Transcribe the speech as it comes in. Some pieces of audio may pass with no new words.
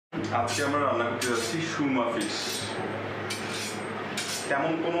আজকে আমরা রান্না করতে যাচ্ছি সুরমা ফিশ।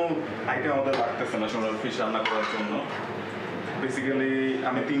 তেমন কোনো আইটেম আমাদের লাগতেছে না সুরমা ফিশ রান্না করার জন্য। বেসিক্যালি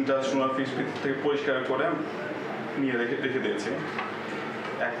আমি 3টা সুরমা ফিশ থেকে পরিষ্কার করে নিয়ে রেখে দিয়েছি।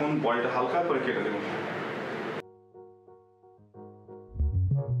 এখন বয়টা হালকা করে কেটে দেবো।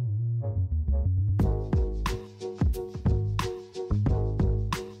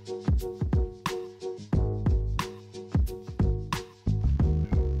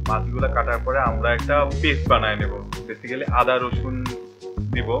 মাছগুলো কাটার পরে আমরা একটা পেস্ট বানায় নেব। বেসিক্যালি আদা রসুন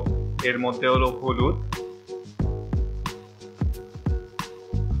দিব, এর মধ্যে হলো হলুদ,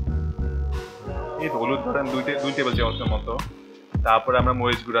 এই হলুদ ধরেন 2 টেবিল চামচের মতো। তারপরে আমরা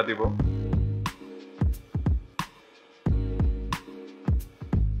মরিচ গুঁড়া দিব,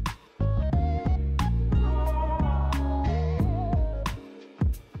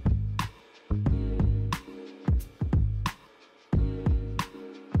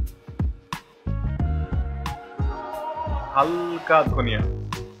 হালকা ধনিয়া,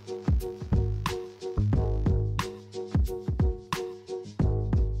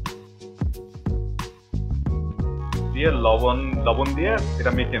 দিয়ে লবণ দিয়ে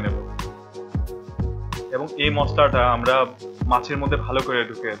এটা মেখে নেব। এবং এই মশলাটা আমরা মাছের মধ্যে ভালো করে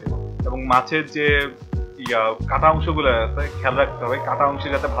ঢুকিয়ে দেব। এবং মাছের যে কাটা অংশগুলো আছে খেয়াল রাখতে হবে, কাটা অংশে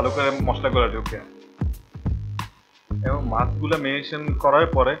যাতে ভালো করে মশলাগুলো ঢুকে। এবং মাছগুলো মেরিনেশন করার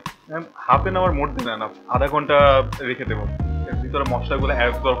পরে হাফ এন আওয়ার মোট দিন না, আধা ঘন্টা রেখে দেবো এর ভিতরে মশলাগুলো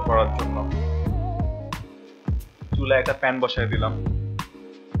অ্যাবজর্ব করার জন্য। চুলায় একটা প্যান বসায় দিলাম,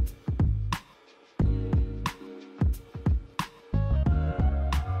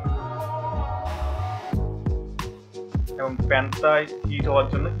 এবং প্যানটা হিট হওয়ার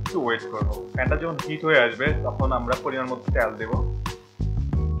জন্য একটু ওয়েট করবো। প্যানটা যখন হিট হয়ে আসবে তখন আমরা পরিমাণ মতো তেল দেব।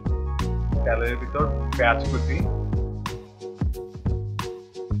 তেলের ভিতর পেঁয়াজ কুচি,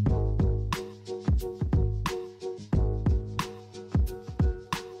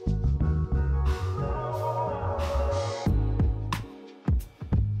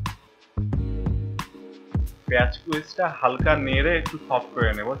 পেঁয়াজ কুচিটা হালকা নেড়ে একটু সফট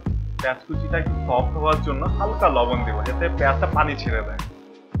করে নেব। পেঁয়াজ কুচিটা একটু সফট হওয়ার জন্য হালকা লবণ দেব, যাতে পেঁয়াজটা পানি ছেড়ে দেয়।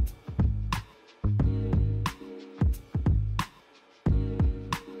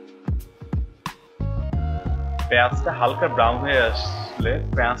 পেঁয়াজটা হালকা ব্রাউন হয়ে আসলে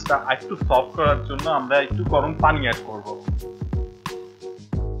পেঁয়াজটা একটু সফট করার জন্য আমরা একটু গরম পানি অ্যাড করব।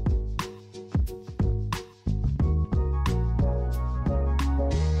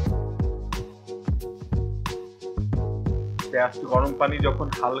 পেঁয়াজ গরম পানি যখন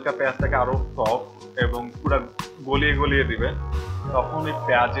হালকা পেঁয়াজটাকে আরো সফট এবং পুরো গলিয়ে দিবে, তখন এই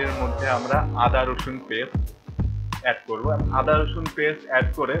পেঁয়াজের মধ্যে আমরা আদা রসুন পেস্ট অ্যাড করব। আদা রসুন পেস্ট অ্যাড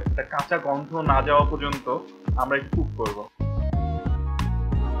করে একটা কাঁচা গন্ধ না যাওয়া পর্যন্ত আমরা একটু কুক করব।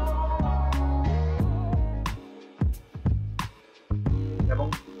 এবং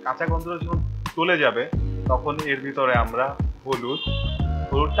কাঁচা গন্ধ যখন চলে যাবে তখন এর ভিতরে আমরা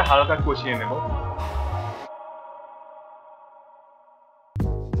হলুদটা হালকা কষিয়ে নেব।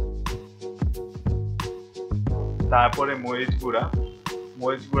 তারপরে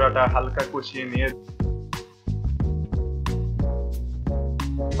মরিচ গুঁড়াটা হালকা কষিয়ে নিয়ে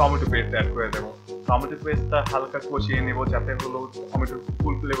টমেটো পেস্ট অ্যাড করে দেবো। টমেটো পেস্টটা হালকা কষিয়ে নেব যাতে হলো টমেটোর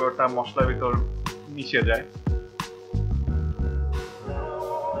ফুল ফ্লেভারটা মশলার ভিতর মিশে যায়।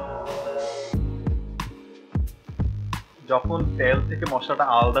 যখন তেল থেকে মশলাটা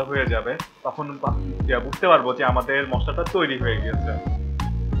আলাদা হয়ে যাবে তখন বুঝতে পারবো যে আমাদের মশলাটা তৈরি হয়ে গেছে।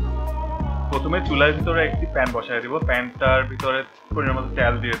 প্রথমে চুলার ভিতরে একটি প্যান বসায় দেবো। প্যানটার ভিতরে পরিমাণ মতো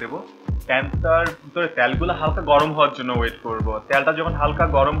তেল দিয়ে দেবো। প্যানটার ভিতরে তেলগুলো হালকা গরম হওয়ার জন্য ওয়েট করব। তেলটা যখন হালকা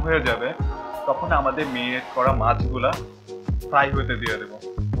গরম হয়ে যাবে তখন আমাদের মেরিনেট করা মাছগুলা ফ্রাই হতে দিয়ে দেবো।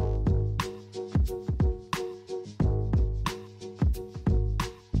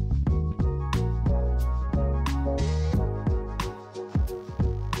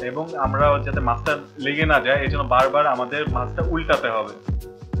 এবং আমরা যাতে মাছটা লেগে না যায় এই জন্য বারবার আমাদের মাছটা উল্টাতে হবে।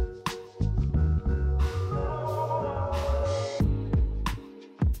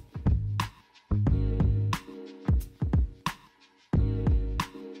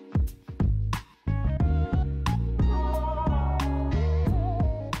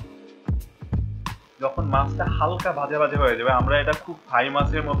 যখন মাছটা হালকা ভাজা হয়ে যাবে, আমরা এটা খুব ফ্রাই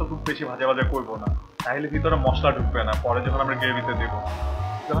মাছের মতো খুব বেশি ভাজা করবো না, তাহলে ভিতরে মশলা ঢুকবে না। পরে যখন আমরা গ্রেভিতে দেবো,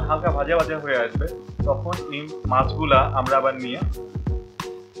 যখন হালকা ভাজা হয়ে আসবে তখন এই মাছগুলা আমরা আবার নিয়ে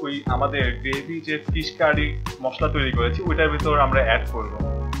ওই আমাদের গ্রেভি যে ফিশ কারি মশলা তৈরি করেছি ওইটার ভিতর আমরা অ্যাড করব।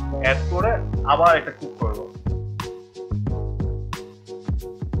 অ্যাড করে আবার একটা কুক করব।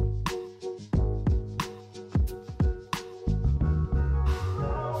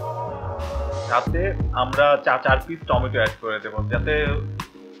 সাথে আমরা 4 পিস টমেটো অ্যাড করে দেবো, যাতে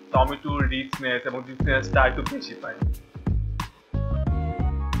টমেটোর রিচনেস এবং জুসিনেসটা একটু বেশি পাই।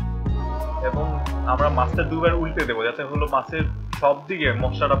 এবং আমরা মাছটা দুবার উল্টে দেবো, যাতে হলো মাছের সব দিকে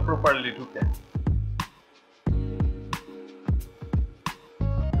মশলাটা প্রপারলি ঢুকে।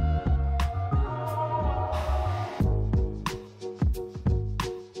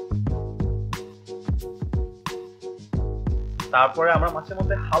 তারপরে আমরা মাছের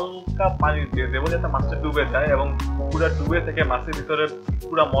মধ্যে হালকা পানি দিয়ে দেবো, যাতে মাছটা ডুবে যায় এবং পুরো ডুবে থেকে মাছের ভিতরে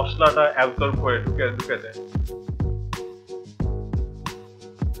পুরো মশলাটা অ্যাবজর্ব করে ঢুকে যায়।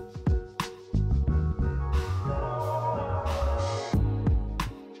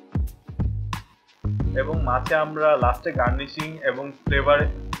 এবং মাছে আমরা লাস্টে গার্নিশিং এবং ফ্লেভার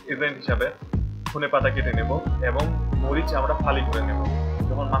এজেন্ট হিসাবে ধনেপাতা কেটে নেব এবং মরিচ আমরা ফালি করে নেব।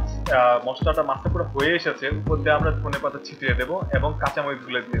 যখন মশলাটা মাছটা পুরো হয়ে এসেছে, উপর দিয়ে আমরা ধনেপাতা ছিটিয়ে দেবো এবং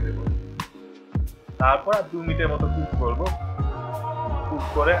কাঁচামরিচগুলো দিয়ে দেবো। তারপর 2 মিনিটের মতো কুক করবো। কুক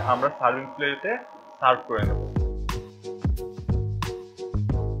করে আমরা সার্ভিং প্লেটে সার্ভ করে নেব।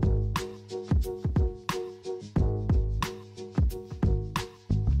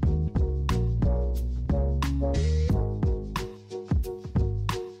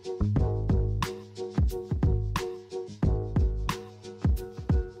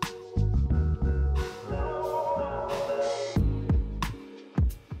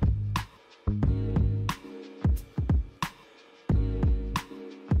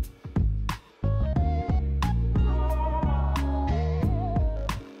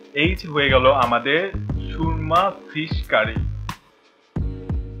 এই হয়ে গেল আমাদের সুরমা ফিশ কারি।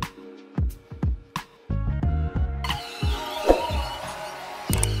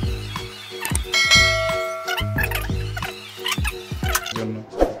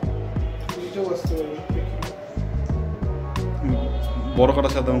 বড়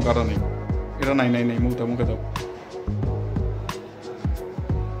কাটার সাথে কাটা নেই, এটা নাই নাই নাই, মুখে দাও।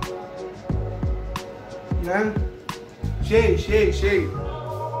 সেই সেই সেই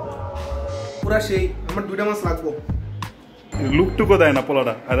পুরা সেই। আমার 2টা মাছ লাগবো। লুকটুকো দেয় না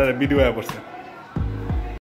পোলাটা, ভিডিও আয়া পড়ছে।